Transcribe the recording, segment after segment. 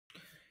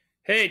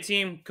Hey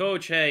team,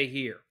 Coach Hay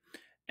here.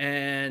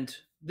 And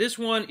this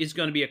one is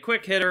going to be a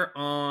quick hitter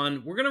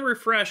on, we're going to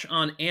refresh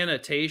on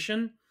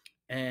annotation.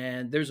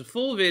 And there's a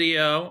full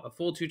video, a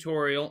full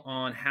tutorial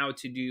on how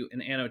to do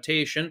an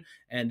annotation.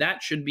 And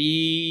that should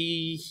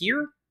be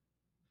here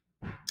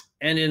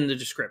and in the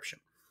description.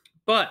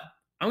 But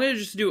I'm going to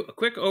just do a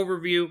quick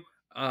overview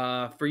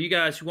for you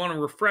guys who want a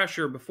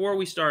refresher before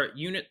we start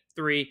Unit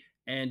 3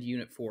 and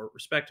Unit 4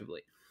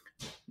 respectively.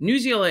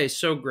 Newsela is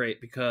so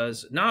great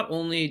because not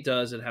only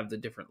does it have the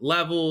different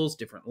levels,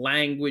 different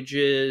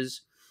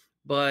languages,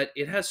 but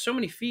it has so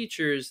many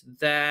features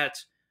that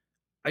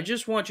I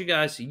just want you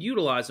guys to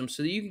utilize them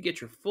so that you can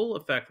get your full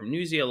effect from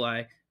Newsela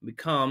and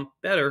become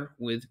better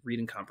with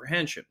reading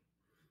comprehension.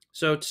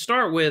 So to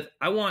start with,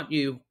 I want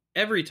you,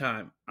 every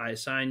time I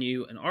assign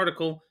you an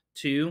article,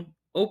 to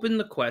open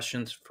the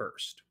questions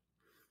first.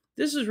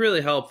 This is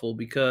really helpful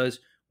because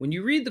when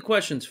you read the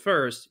questions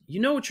first, you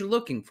know what you're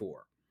looking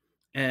for.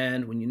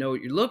 And when you know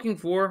what you're looking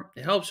for,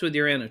 it helps with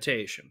your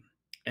annotation.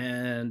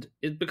 And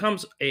it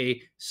becomes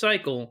a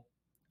cycle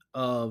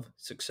of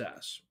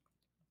success.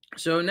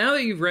 So now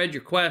that you've read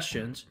your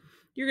questions,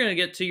 you're going to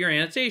get to your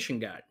annotation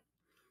guide.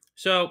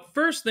 So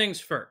first things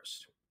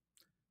first,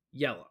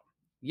 yellow.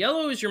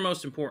 Yellow is your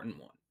most important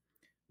one.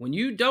 When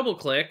you double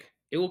click,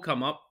 it will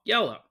come up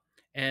yellow.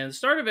 And at the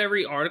start of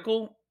every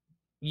article,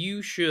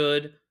 you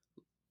should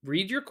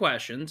read your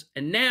questions,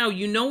 and now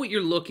you know what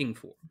you're looking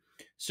for.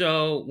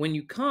 So when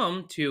you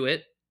come to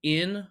it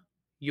in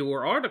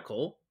your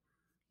article,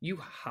 you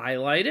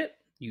highlight it,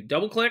 you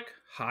double click,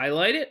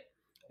 highlight it,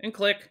 and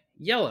click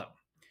yellow.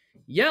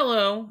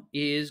 Yellow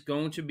is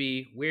going to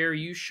be where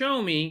you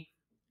show me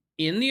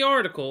in the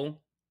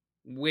article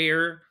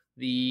where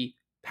the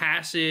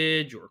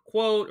passage or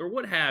quote or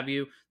what have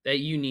you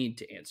that you need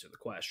to answer the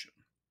question.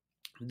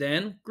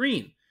 Then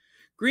green.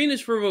 Green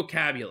is for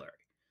vocabulary.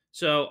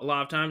 So a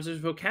lot of times there's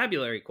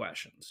vocabulary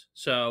questions.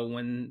 So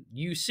when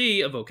you see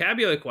a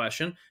vocabulary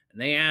question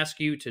and they ask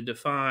you to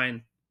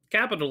define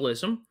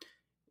capitalism,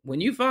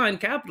 when you find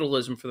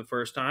capitalism for the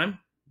first time,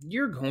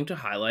 you're going to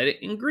highlight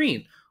it in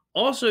green.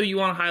 Also, you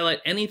want to highlight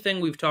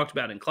anything we've talked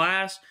about in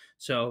class.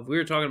 So if we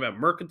were talking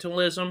about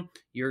mercantilism,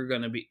 you're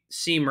going to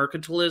see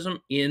mercantilism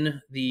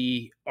in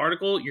the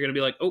article. You're going to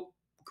be like, oh,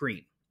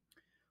 green.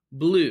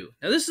 Blue.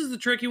 Now this is the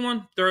tricky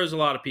one. Throws a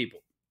lot of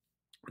people.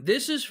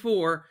 This is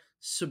for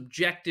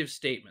subjective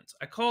statements.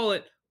 I call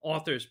it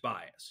author's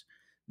bias.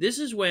 This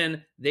is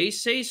when they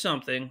say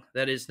something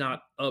that is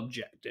not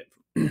objective.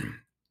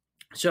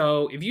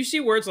 So if you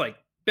see words like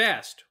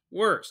best,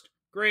 worst,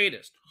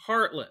 greatest,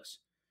 heartless,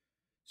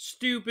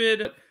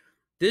 stupid,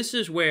 this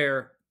is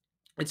where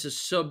it's a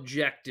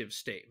subjective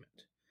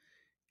statement.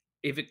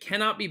 If it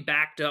cannot be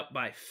backed up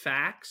by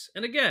facts,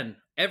 and again,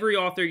 every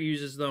author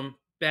uses them,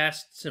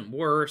 bests and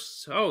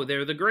worsts, oh,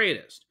 they're the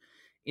greatest.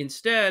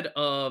 Instead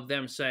of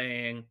them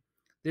saying,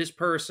 this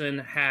person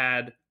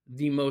had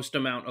the most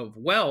amount of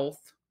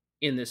wealth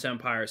in this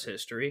empire's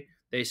history,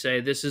 they say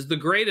this is the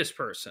greatest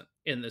person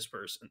in this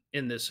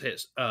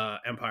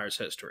empire's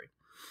history.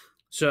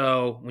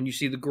 So when you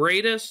see the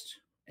greatest,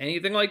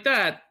 anything like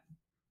that,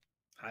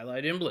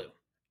 highlight in blue.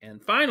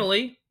 And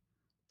finally,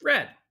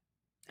 red.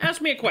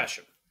 Ask me a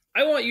question.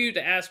 I want you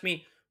to ask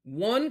me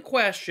one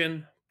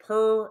question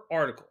per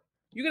article.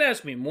 You can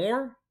ask me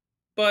more,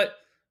 but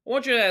I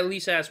want you to at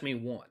least ask me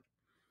one.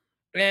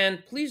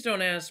 And please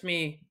don't ask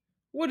me,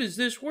 what does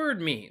this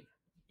word mean?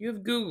 You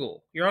have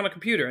Google. You're on a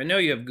computer. I know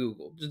you have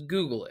Google. Just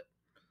Google it.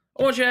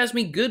 I want you to ask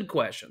me good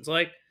questions,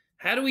 like,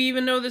 how do we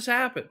even know this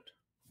happened?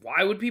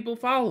 Why would people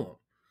follow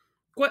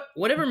them?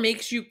 Whatever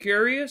makes you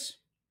curious,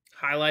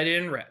 highlight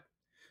it in red.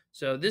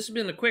 So this has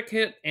been the quick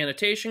hit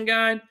annotation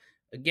guide.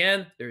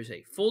 Again, there's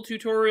a full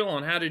tutorial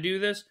on how to do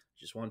this.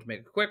 Just wanted to make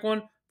a quick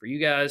one for you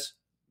guys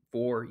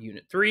for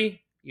Unit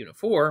 3, Unit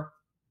 4,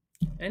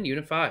 and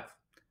Unit 5.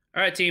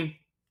 All right, team.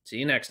 See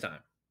you next time.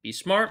 Be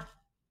smart.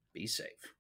 Be safe.